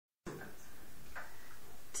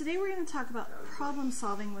today we're going to talk about problem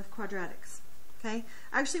solving with quadratics. Okay,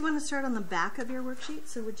 I actually want to start on the back of your worksheet,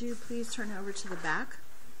 so would you please turn over to the back.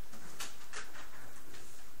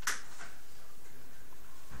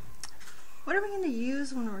 What are we going to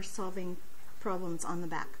use when we're solving problems on the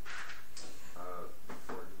back?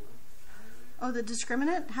 Oh, the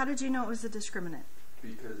discriminant? How did you know it was a discriminant?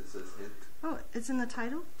 Because it says hint. Oh, it's in the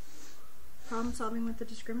title? Problem solving with the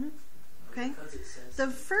discriminant? Okay. The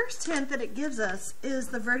first hint that it gives us is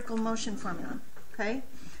the vertical motion formula. Okay.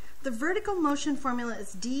 The vertical motion formula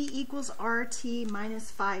is d equals rt minus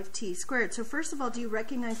 5t squared. So first of all, do you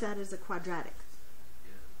recognize that as a quadratic?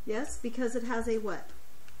 Yeah. Yes, because it has a what?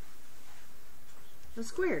 A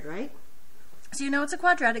squared, right? So you know it's a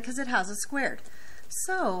quadratic because it has a squared.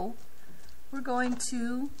 So we're going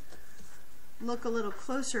to look a little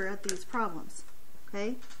closer at these problems.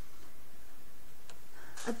 Okay.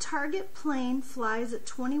 A target plane flies at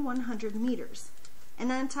 2,100 meters.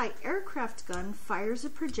 An anti-aircraft gun fires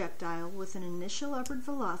a projectile with an initial upward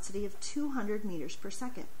velocity of 200 meters per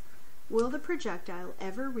second. Will the projectile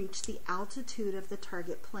ever reach the altitude of the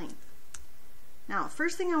target plane? Now,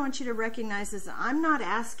 first thing I want you to recognize is that I'm not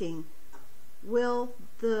asking, will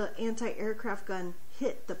the anti-aircraft gun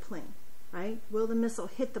hit the plane, right? Will the missile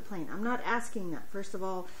hit the plane? I'm not asking that. First of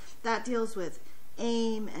all, that deals with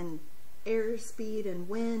aim and airspeed and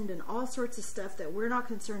wind and all sorts of stuff that we're not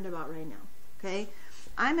concerned about right now. Okay?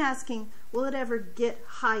 I'm asking, will it ever get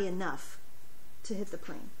high enough to hit the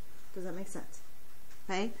plane? Does that make sense?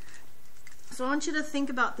 Okay? So I want you to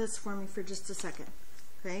think about this for me for just a second.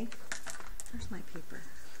 Okay? Where's my paper?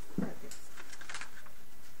 There it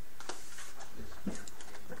is.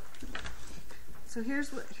 So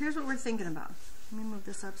here's what we're thinking about. Let me move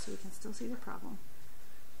this up so we can still see the problem.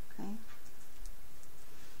 Okay?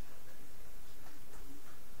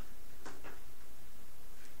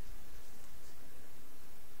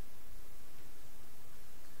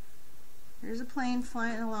 Here's a plane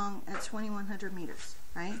flying along at 2,100 meters,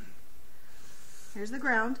 right? Here's the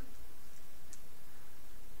ground.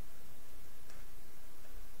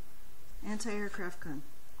 Anti-aircraft gun.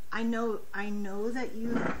 I know that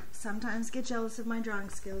you sometimes get jealous of my drawing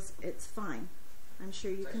skills. It's fine. I'm sure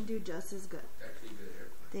you can do just as good.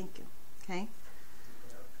 Thank you. Okay?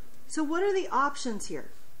 So what are the options here?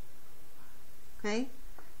 Okay?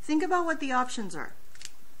 Think about what the options are.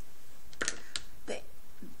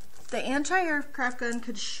 The anti-aircraft gun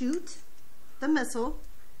could shoot the missile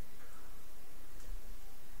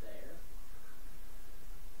there,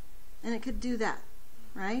 and it could do that,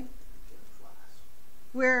 right?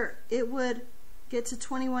 Where it would get to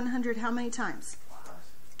 2,100 how many times?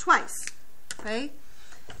 Twice. Okay?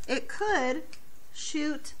 It could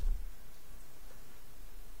shoot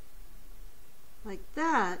like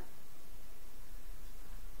that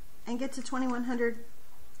and get to 2,100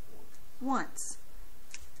 once.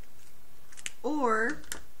 Or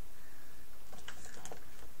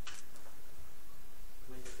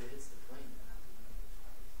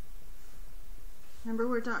remember,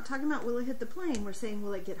 we're not talking about will it hit the plane, we're saying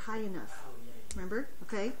will it get high enough. Remember?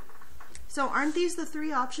 Okay. So aren't these the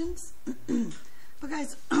three options? But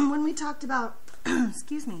guys, when we talked about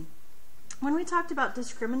excuse me, when we talked about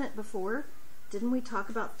discriminant before, didn't we talk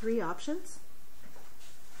about three options?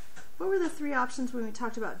 What were the three options when we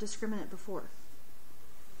talked about discriminant before?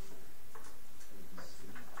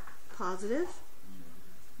 Positive,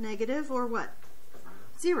 negative, or what?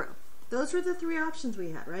 Zero. Those were the three options we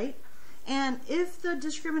had, right? And if the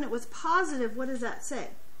discriminant was positive, what does that say?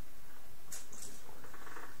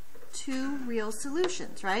 Two real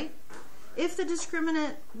solutions, right? If the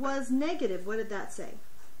discriminant was negative, what did that say?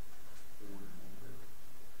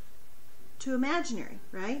 Two imaginary,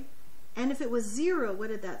 right? And if it was zero, what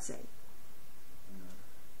did that say?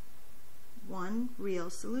 One real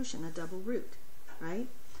solution, a double root, right?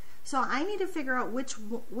 So I need to figure out which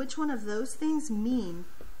one of those things mean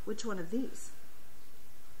which one of these.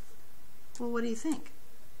 Well, what do you think?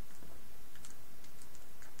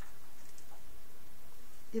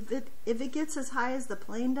 If it gets as high as the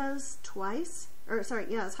plane does twice, or sorry,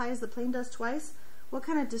 yeah, as high as the plane does twice, what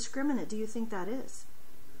kind of discriminant do you think that is?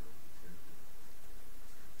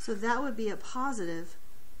 So that would be a positive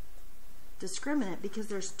discriminant because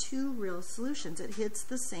there's two real solutions. It hits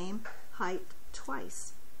the same height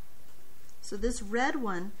twice. So this red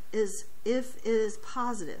one is if it is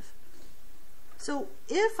positive. So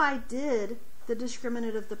if I did the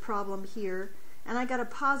discriminant of the problem here and I got a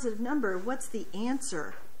positive number, what's the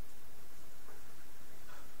answer?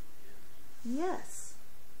 Yes,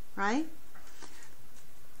 right?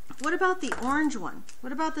 What about the orange one?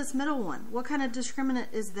 What about this middle one? What kind of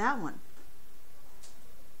discriminant is that one?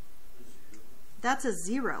 That's a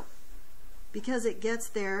 0 because it gets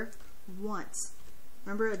there once.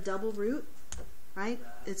 Remember a double root, right?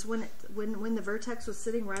 It's when the vertex was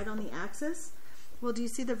sitting right on the axis. Well, do you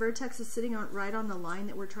see the vertex is sitting right on the line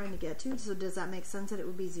that we're trying to get to? So does that make sense that it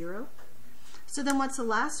would be 0? So then what's the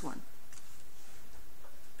last one?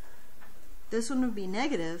 This one would be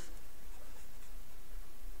negative,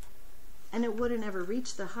 and it wouldn't ever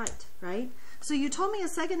reach the height, right? So you told me a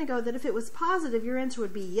second ago that if it was positive, your answer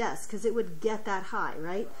would be yes, because it would get that high,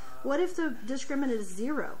 right? What if the discriminant is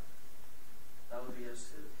 0? That would be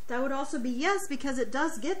yes too. That would also be yes, because it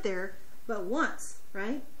does get there, but once,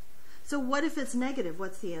 right? So what if it's negative?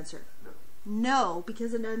 What's the answer? No,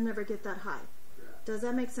 because it doesn't ever get that high. Does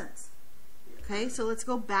that make sense? Okay, so let's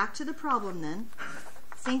go back to the problem then.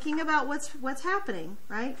 Thinking about what's happening,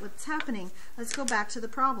 right? What's happening. Let's go back to the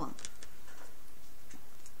problem.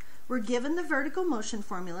 We're given the vertical motion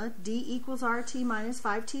formula, d equals rt minus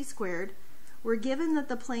 5t squared. We're given that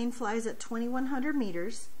the plane flies at 2100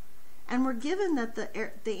 meters. And we're given that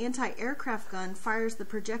the anti-aircraft gun fires the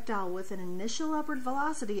projectile with an initial upward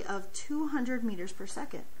velocity of 200 meters per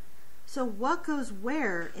second. So what goes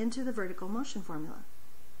where into the vertical motion formula?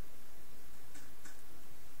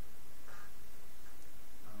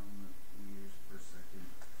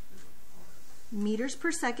 Meters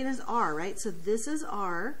per second is R, right? So this is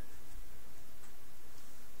R.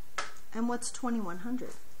 And what's 2100?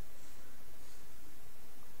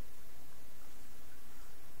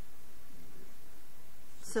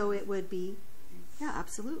 So it would be, yeah,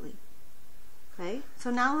 absolutely. Okay,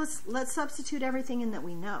 so now let's substitute everything in that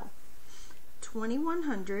we know.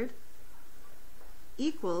 2100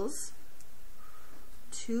 equals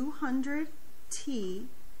 200t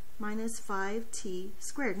minus 5t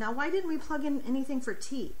squared. Now, why didn't we plug in anything for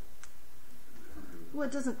t? Well,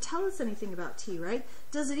 it doesn't tell us anything about t, right?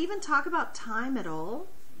 Does it even talk about time at all?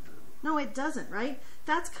 No, it doesn't, right?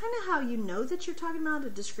 That's kind of how you know that you're talking about a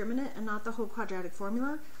discriminant and not the whole quadratic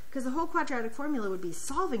formula, because the whole quadratic formula would be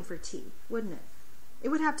solving for t, wouldn't it? It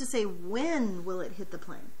would have to say, when will it hit the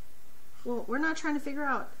plane? Well, we're not trying to figure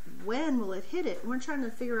out when will it hit it. We're trying to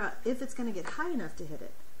figure out if it's going to get high enough to hit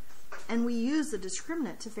it. And we use the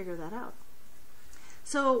discriminant to figure that out.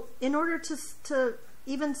 So in order to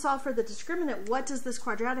even solve for the discriminant, what does this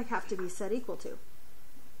quadratic have to be set equal to?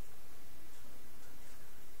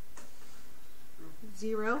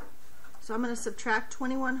 0. So I'm going to subtract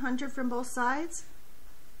 2100 from both sides.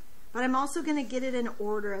 But I'm also going to get it in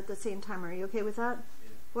order at the same time. Are you okay with that? Yeah.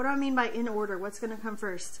 What do I mean by in order? What's going to come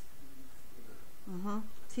first?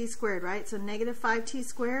 T squared, right? So negative 5t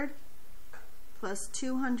squared plus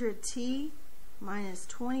 200t minus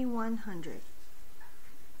 2100.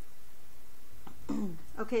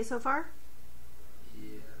 Okay so far?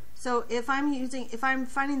 Yeah. So if I'm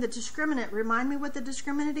finding the discriminant, remind me what the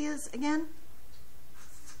discriminant is again?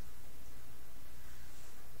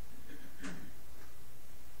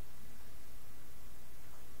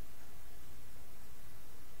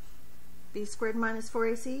 B squared minus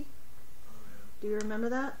 4ac? Do you remember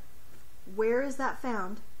that? Where is that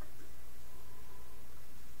found?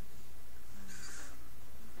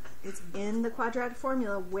 It's in the quadratic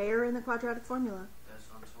formula. Where in the quadratic formula? That's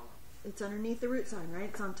on top. It's underneath the root sign, right?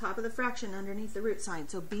 It's on top of the fraction underneath the root sign.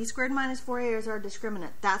 So b squared minus 4a is our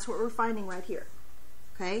discriminant. That's what we're finding right here.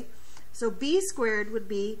 Okay? So b squared would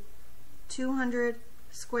be 200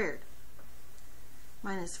 squared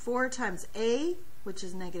minus 4 times a, which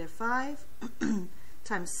is negative 5,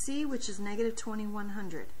 times c, which is negative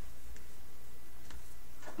 2100.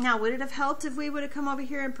 Now, would it have helped if we would have come over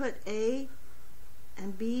here and put a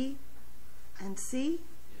and b and c?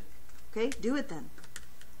 Yeah. Okay, do it then.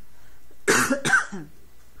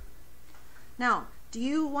 Now, do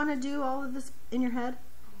you want to do all of this in your head?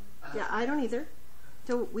 Yeah, I don't either.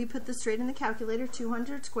 So we put this straight in the calculator,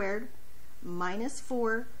 200 squared minus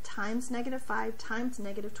 4 times negative 5 times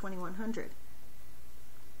negative 2100.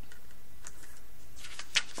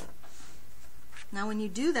 Now when you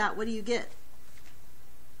do that, what do you get?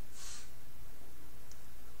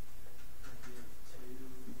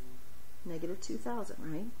 Negative 2000,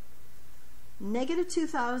 right? Negative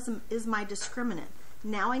 2000 is my discriminant.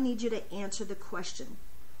 Now I need you to answer the question.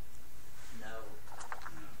 No.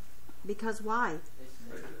 Because why?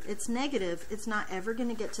 It's negative. It's not ever going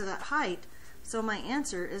to get to that height. So my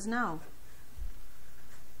answer is no.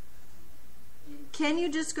 Can you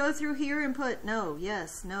just go through here and put no,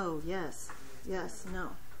 yes, no, yes, yes,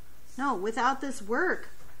 no? No, without this work,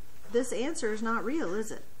 this answer is not real,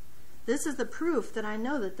 is it? This is the proof that I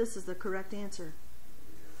know that this is the correct answer.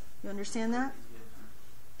 You understand that?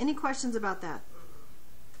 Any questions about that?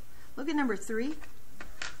 Look at number 3.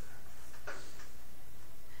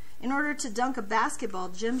 In order to dunk a basketball,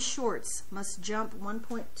 Jim Shorts must jump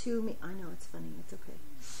 1.2 meters. I know it's funny, it's okay.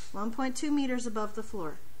 1.2 meters above the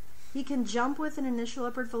floor. He can jump with an initial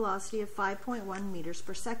upward velocity of 5.1 meters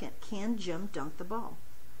per second. Can Jim dunk the ball?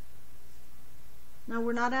 Now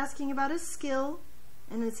we're not asking about his skill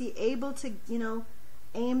and is he able to, you know,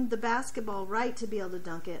 aim the basketball right to be able to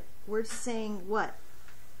dunk it. We're saying what?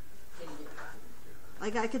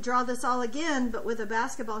 Like I could draw this all again, but with a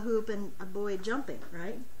basketball hoop and a boy jumping,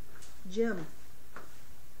 right? Jim.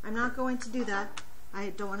 I'm not going to do that. I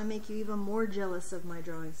don't want to make you even more jealous of my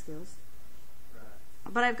drawing skills.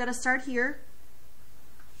 Right. But I've got to start here.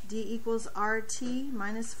 D equals RT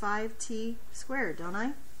minus 5T squared, don't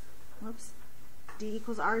I? Whoops. D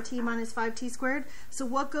equals RT minus 5T squared. So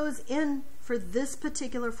what goes in for this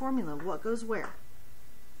particular formula? What goes where?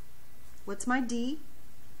 What's my D?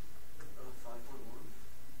 5.1.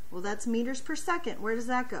 Well, that's meters per second. Where does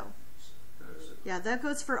that go? Yeah, that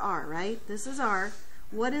goes for R, right? This is R.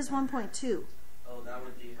 What is 1.2? Oh, that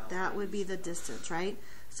would be how. That would be the distance, right?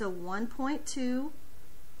 So 1.2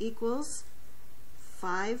 equals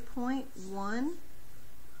 5.1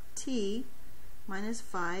 T minus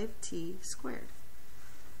 5T squared.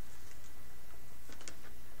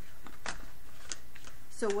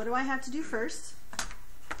 So what do I have to do first?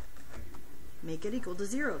 Make it equal to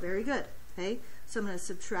 0. Very good. Okay, so I'm going to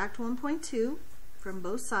subtract 1.2 from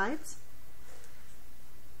both sides.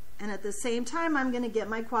 And at the same time, I'm going to get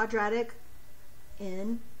my quadratic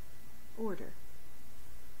in order.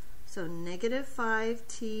 So negative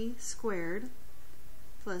 5t squared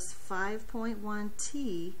plus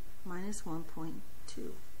 5.1t minus 1.2.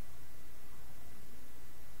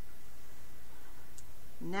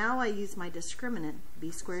 Now I use my discriminant,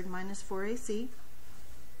 b squared minus 4ac.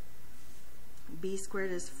 B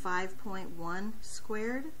squared is 5.1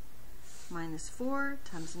 squared minus 4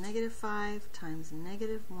 times negative 5 times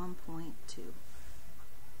negative 1.2.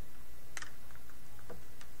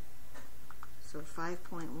 So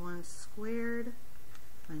 5.1 squared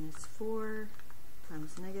minus 4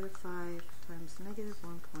 times negative 5 times negative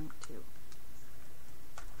 1.2.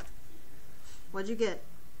 What'd you get?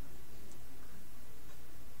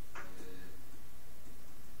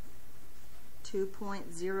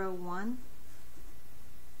 .01.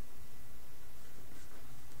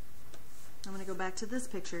 I'm going to go back to this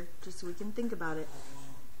picture just so we can think about it.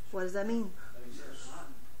 What does that mean?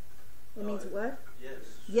 It means what? Yes.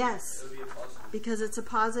 Yes. It would be a positive. Because it's a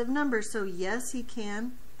positive number, so yes, he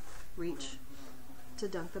can reach to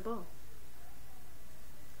dunk the ball.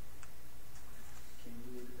 Can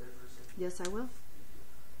you leave it there for a second? Yes, I will.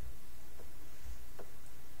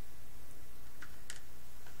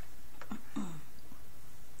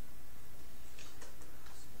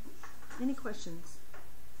 Any questions?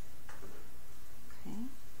 Okay.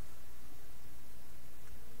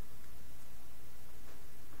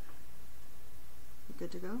 You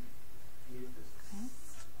good to go? Okay.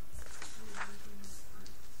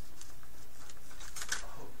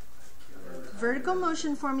 Vertical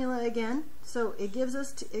motion formula again. So it gives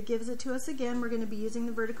it to us again. We're going to be using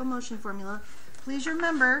the vertical motion formula. Please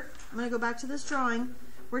remember, I'm going to go back to this drawing.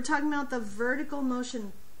 We're talking about the vertical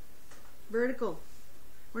motion. Vertical.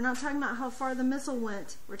 We're not talking about how far the missile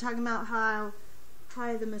went. We're talking about how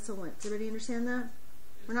high the missile went. Does everybody understand that?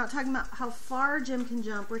 We're not talking about how far Jim can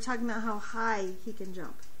jump. We're talking about how high he can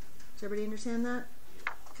jump. Does everybody understand that?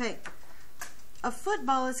 Okay. A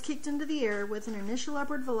football is kicked into the air with an initial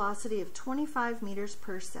upward velocity of 25 meters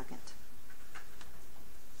per second.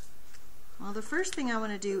 Well, the first thing I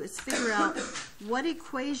want to do is figure out what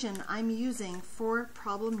equation I'm using for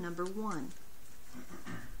problem number 1.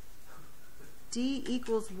 D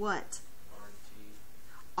equals what?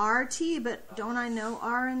 RT, but don't I know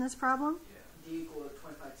R in this problem? Yeah. D equals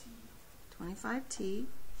 25t. 25t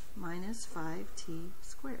minus 5t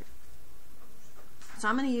squared. So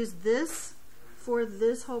I'm going to use this for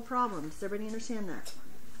this whole problem. Does everybody understand that?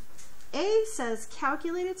 A says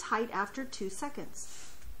calculate its height after 2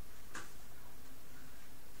 seconds.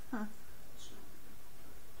 Huh.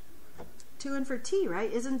 2 in for t, right?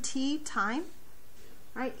 Isn't t time?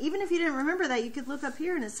 Right? Even if you didn't remember that, you could look up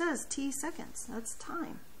here and it says t seconds. That's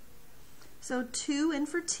time. So 2 in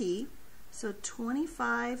for t. So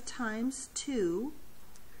 25 times 2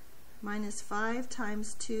 minus 5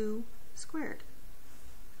 times 2 squared.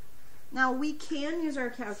 Now we can use our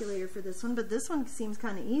calculator for this one, but this one seems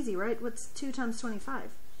kind of easy, right? What's 2 times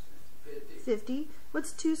 25? 50.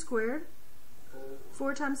 What's 2 squared?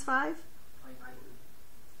 4 times 5?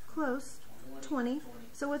 Close. 20.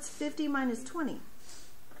 So what's 50 minus 20?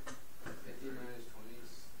 50 minus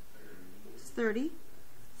 20 is 30.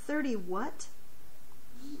 30 what?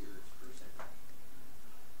 meters per second.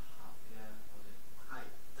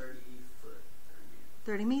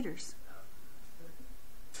 30 meters.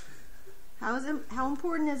 How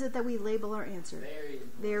important is it that we label our answer? Very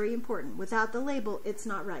important. Very important. Without the label, it's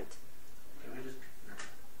not right.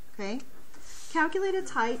 Okay? Calculate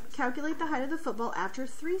its height. Calculate the height of the football after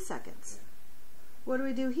 3 seconds. What do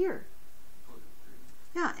we do here?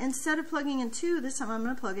 Yeah, instead of plugging in 2, this time I'm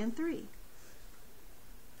going to plug in 3.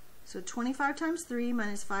 So 25 times 3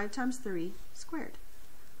 minus 5 times 3 squared.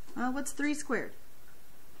 What's 3 squared?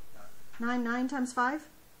 9. 9 times 5?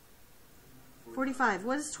 45.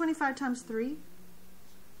 What is 25 times 3?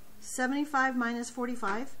 75 minus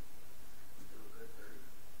 45?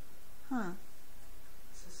 Huh.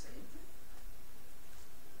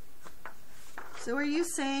 So are you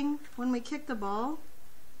saying when we kick the ball,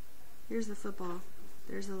 here's the football,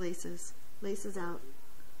 there's the laces, laces out,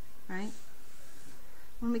 right?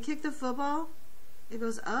 When we kick the football, it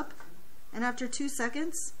goes up, and after 2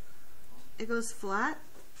 seconds, it goes flat,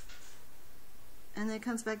 and then it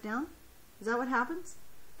comes back down? Is that what happens?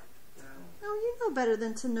 No, you know better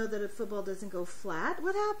than to know that a football doesn't go flat.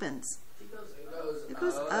 What happens? It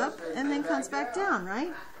goes up and then comes back down,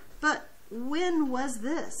 right? But when was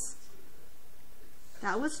this?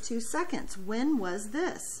 That was 2 seconds. When was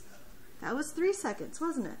this? That was 3 seconds,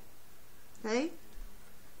 wasn't it? Okay?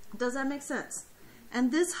 Does that make sense?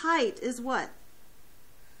 And this height is what?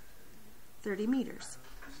 30 meters.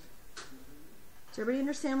 Does everybody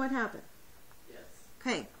understand what happened? Yes.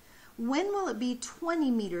 Okay. When will it be 20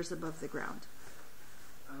 meters above the ground?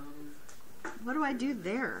 What do I do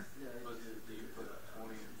there?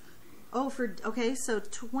 Oh, okay, so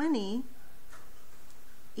 20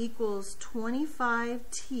 equals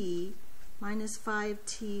 25t minus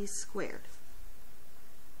 5t squared.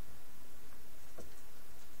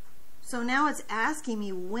 So now it's asking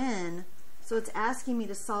me when, so it's asking me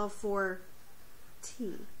to solve for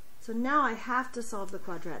t. So now I have to solve the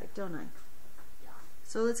quadratic, don't I?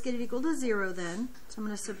 So let's get it equal to 0 then. So I'm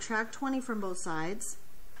going to subtract 20 from both sides.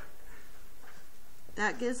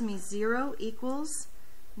 That gives me 0 equals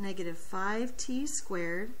negative 5t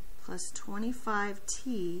squared plus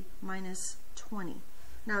 25t minus 20.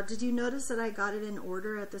 Now, did you notice that I got it in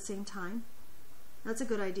order at the same time? That's a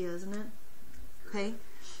good idea, isn't it? Okay?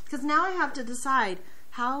 Because now I have to decide,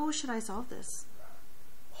 how should I solve this?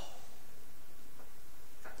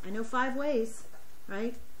 I know 5 ways,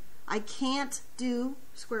 right? I can't do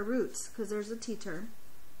square roots because there's a t term,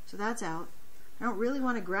 so that's out. I don't really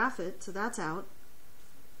want to graph it, so that's out.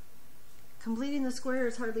 Completing the square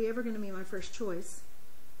is hardly ever going to be my first choice.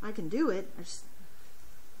 I can do it,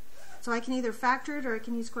 so I can either factor it or I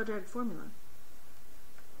can use quadratic formula.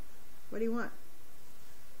 What do you want?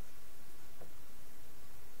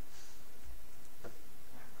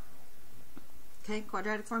 Okay,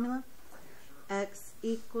 quadratic formula. X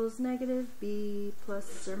equals negative b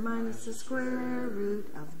plus or minus the square root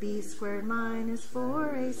of b squared minus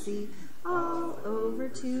 4ac all over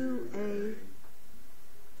 2a.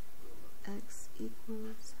 X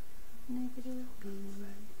equals negative b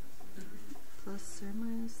plus or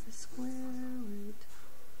minus the square root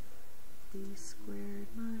b squared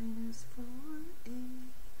minus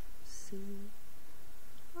 4ac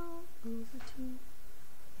all over 2a.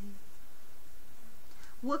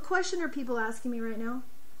 What question are people asking me right now?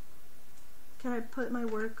 Can I put my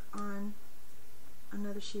work on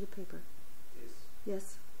another sheet of paper? Yes.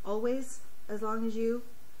 Yes. Always, as long as you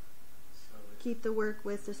keep the work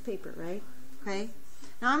with this paper, right? Okay.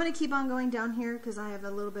 Now I'm going to keep on going down here because I have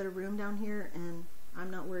a little bit of room down here and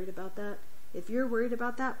I'm not worried about that. If you're worried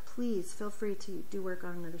about that, please feel free to do work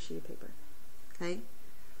on another sheet of paper. Okay.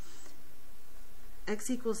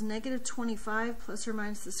 X equals negative 25 plus or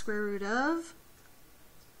minus the square root of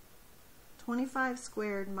 25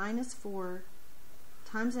 squared minus 4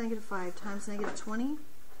 times negative 5 times negative 20,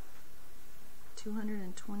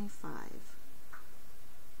 225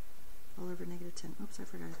 all over negative 10. Oops, I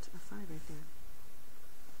forgot a 5 right there.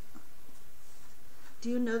 Do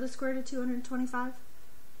you know the square root of 225?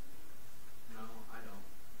 No, I don't.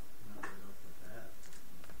 No, I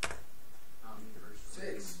don't.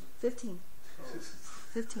 6. 15.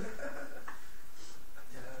 15.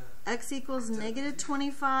 X equals negative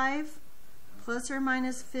 25 plus or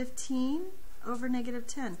minus 15 over negative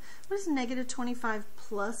 10. What is negative 25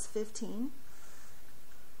 plus 15?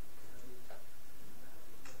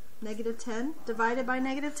 Negative 10 divided by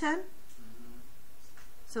negative 10?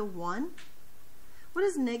 So 1. What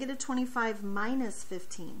is negative 25 minus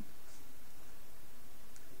 15?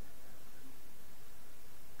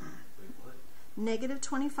 Negative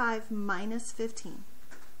 25 minus 15.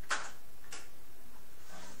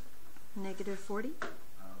 Negative 40.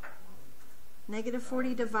 Negative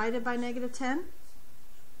 40 divided by negative 10?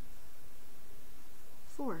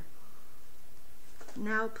 4.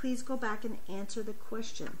 Now please go back and answer the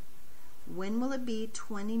question. When will it be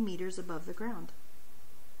 20 meters above the ground?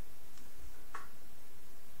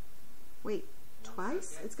 Wait,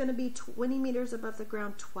 twice? It's going to be 20 meters above the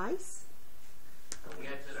ground twice? Yeah,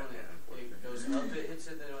 because when it goes up, it hits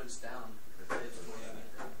it, then it's down. It's 20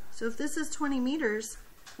 meters. So if this is 20 meters,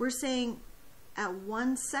 we're saying at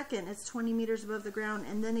 1 second it's 20 meters above the ground,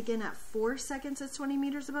 and then again at 4 seconds it's 20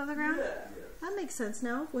 meters above the ground? Yeah. That makes sense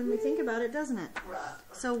now when we think about it, doesn't it? Right.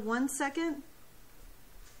 So 1 second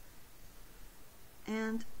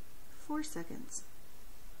and 4 seconds.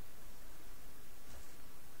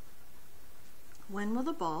 When will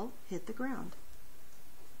the ball hit the ground?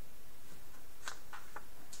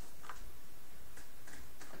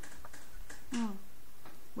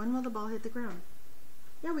 When will the ball hit the ground?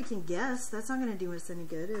 Yeah, we can guess. That's not going to do us any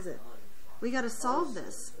good, is it? We got to solve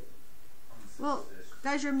this. Well,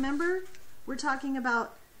 guys, remember we're talking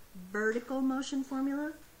about vertical motion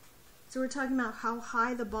formula? So we're talking about how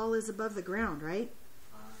high the ball is above the ground, right?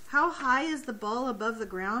 How high is the ball above the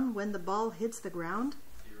ground when the ball hits the ground?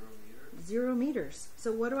 0 meters. 0 meters.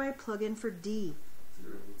 So what do I plug in for D?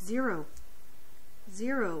 0.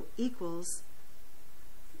 0 equals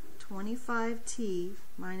 25t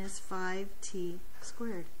minus 5t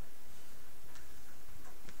squared.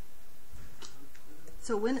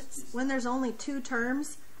 So when there's only 2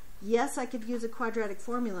 terms, yes, I could use a quadratic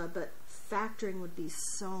formula, but factoring would be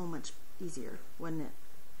so much easier, wouldn't it?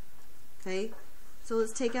 Okay, so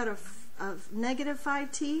let's take out a negative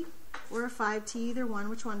 5t or a 5t, either one.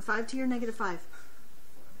 Which one, 5t or negative 5?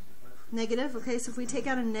 Negative. Okay, so if we take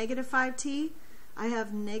out a negative 5t, I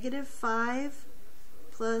have negative 5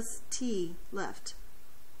 plus t left.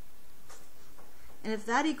 And if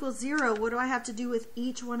that equals 0, what do I have to do with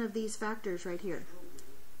each one of these factors right here?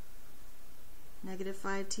 Negative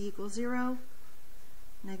 5t equals 0.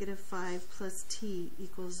 Negative 5 plus t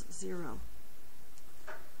equals 0.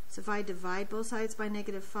 So if I divide both sides by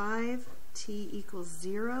negative 5, t equals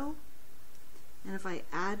 0. And if I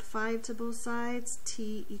add 5 to both sides,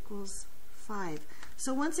 t equals 5.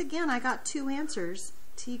 So once again, I got 2 answers,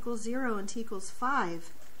 t equals 0 and t equals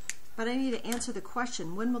 5. But I need to answer the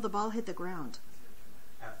question, when will the ball hit the ground?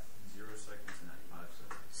 At 0 seconds and at 5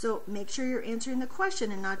 seconds. So make sure you're answering the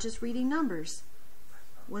question and not just reading numbers.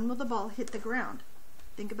 When will the ball hit the ground?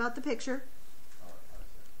 Think about the picture.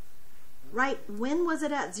 Right, when was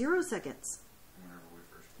it at 0 seconds?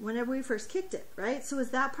 Whenever we first kicked it, right? So is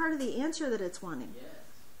that part of the answer that it's wanting? Yes.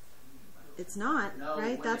 It's not, No,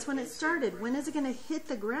 right? That's when it hits started. When is it going to hit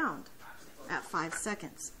the ground? At 5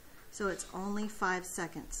 seconds. So it's only 5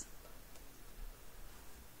 seconds.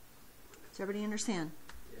 Does everybody understand?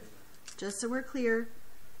 Yes. Just so we're clear,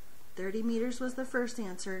 30 meters was the first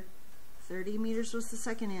answer, 30 meters was the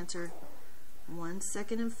second answer, 1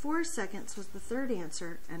 second and 4 seconds was the third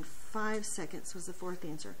answer, and 5 seconds was the fourth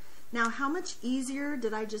answer. Now, how much easier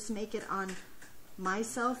did I just make it on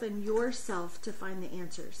myself and yourself to find the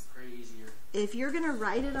answers? Crazier. If you're going to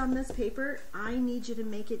write it on this paper, I need you to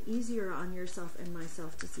make it easier on yourself and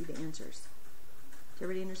myself to see the answers. Does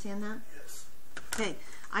everybody understand that? Yes. Okay,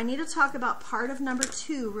 I need to talk about part of number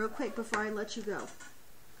 2 real quick before I let you go.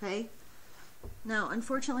 Okay? Now,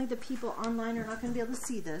 unfortunately, the people online are not going to be able to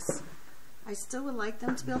see this. I still would like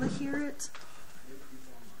them to be able to hear it.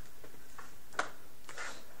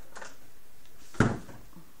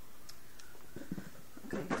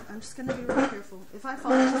 Okay, I'm just going to be real careful. If I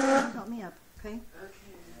fall, just help me up, okay?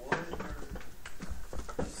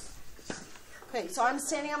 Okay, so I'm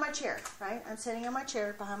standing on my chair, right? I'm sitting on my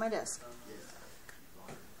chair behind my desk.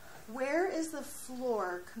 Where is the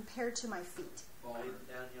floor compared to my feet?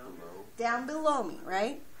 Down below me,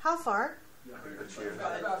 right? How far?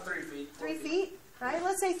 About 3 feet. 3 feet, right?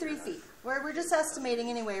 Let's say 3 feet. We're just estimating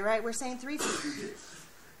anyway, right? We're saying 3 feet.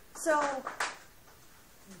 So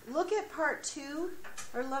look at part 2,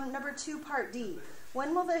 or number 2, part D.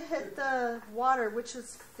 When will they hit the water, which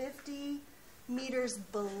is 50 meters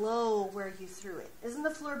below where you threw it? Isn't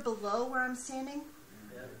the floor below where I'm standing?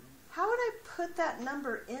 Yeah. How would I put that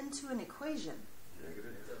number into an equation?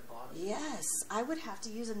 Negative. Yes, I would have to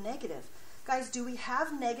use a negative. Guys, do we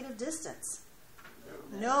have negative distance?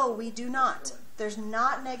 No, we do not. There's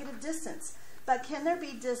not negative distance. But can there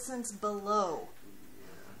be distance below?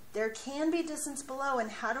 There can be distance below, and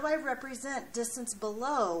how do I represent distance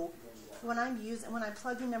below when I'm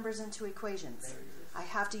plugging numbers into equations? I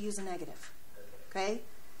have to use a negative. Okay?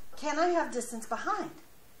 Can I have distance behind?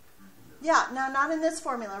 Yeah, now not in this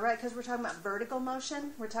formula, right? Because we're talking about vertical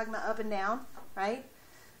motion. We're talking about up and down, right?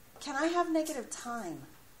 Can I have negative time?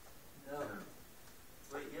 No.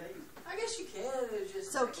 Wait, yeah, I guess you can. It's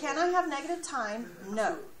just So So can I have negative time?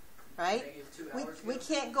 No, right? Negative 2 We, hours we ago.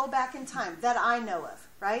 can't go back in time that I know of,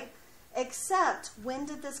 right? Except, when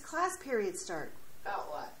did this class period start?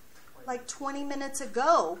 About what? Like 20 minutes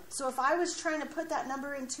ago. So if I was trying to put that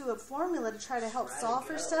number into a formula to try to help Try to solve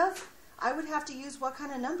for go. stuff, I would have to use what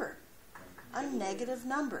kind of number? A negative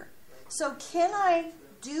number. So can I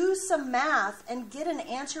do some math and get an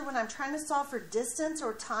answer when I'm trying to solve for distance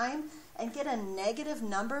or time and get a negative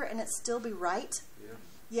number and it still be right? Yeah.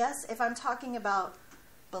 Yes, if I'm talking about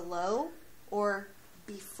below or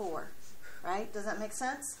before, right? Does that make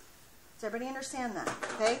sense? Does everybody understand that?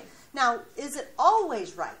 Okay. Now, is it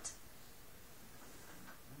always right?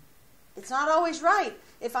 It's not always right.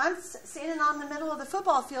 If I'm standing on the middle of the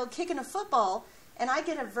football field kicking a football and I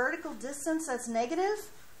get a vertical distance that's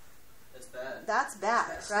negative, That's bad. that's bad,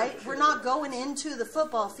 That's right? so We're true. not going into the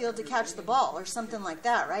football field to catch the ball or something like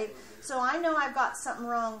that, right? So I know I've got something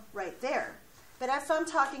wrong right there. But if I'm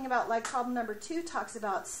talking about, like problem number 2 talks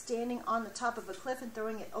about standing on the top of a cliff and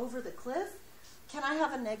throwing it over the cliff, can I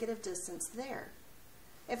have a negative distance there?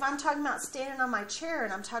 If I'm talking about standing on my chair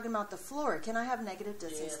and I'm talking about the floor, can I have negative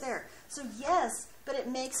distance Yes. there? So yes, but it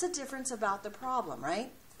makes a difference about the problem, right?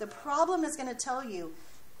 The problem is going to tell you,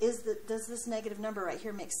 does this negative number right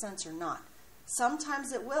here make sense or not?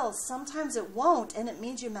 Sometimes it will, sometimes it won't, and it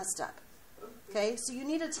means you messed up. Okay, so you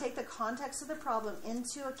need to take the context of the problem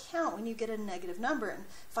into account when you get a negative number and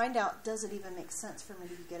find out, does it even make sense for me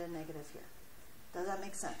to get a negative here? Does that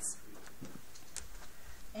make sense?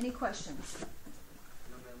 Any questions?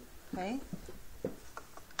 No, ma'am. Okay.